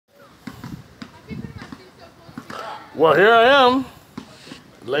Well, here I am,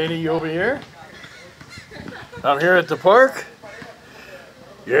 lady over here. I'm here at the park.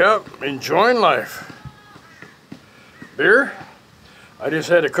 Yep, enjoying life. Beer. I just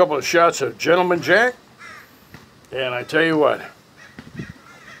had a couple of shots of Gentleman Jack, and I tell you what.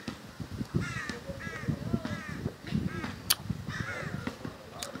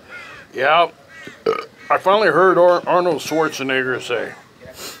 Yeah, I finally heard Arnold Schwarzenegger say,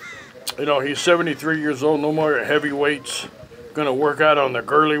 you know, he's 73 years old, no more heavy weights, gonna work out on the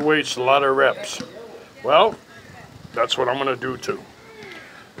girly weights, a lot of reps. Well, that's what I'm gonna do too,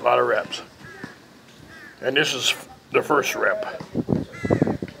 a lot of reps. And this is the first rep.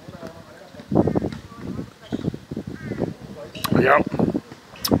 Yep.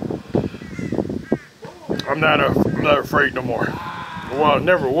 I'm not afraid no more. Well, I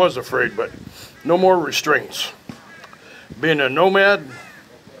never was afraid, but no more restraints. Being a nomad,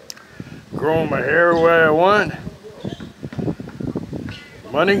 growing my hair the way I want,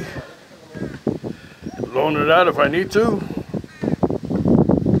 money, loan it out if I need to.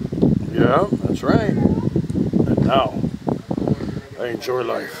 Yeah, that's right. And now, I enjoy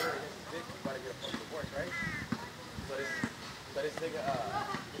life.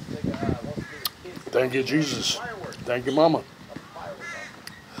 Thank you, Jesus. Thank you, Mama.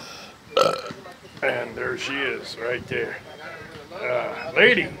 And there she is, right there.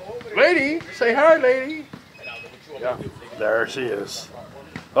 Lady, say hi, lady. Yeah, there she is.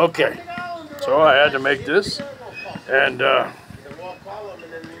 Okay, so I had to make this, and the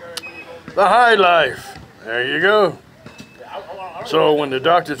high life. There you go. So when the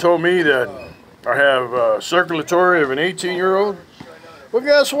doctor told me that I have circulatory of an 18-year-old, well,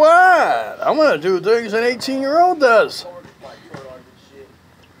 guess what? I'm gonna do things an 18-year-old does.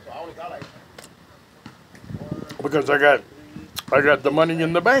 Because I got the money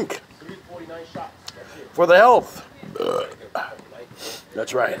in the bank for the health.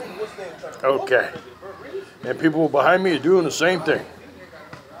 That's right. Okay. And people behind me are doing the same thing.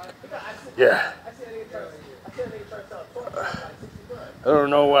 Yeah. I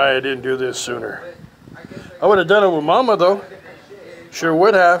don't know why I didn't do this sooner. I would have done it with Mama though. Sure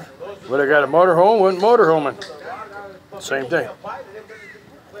would have. Would have got a motorhome, wasn't motorhoming. Same thing.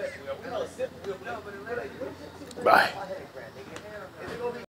 Bye.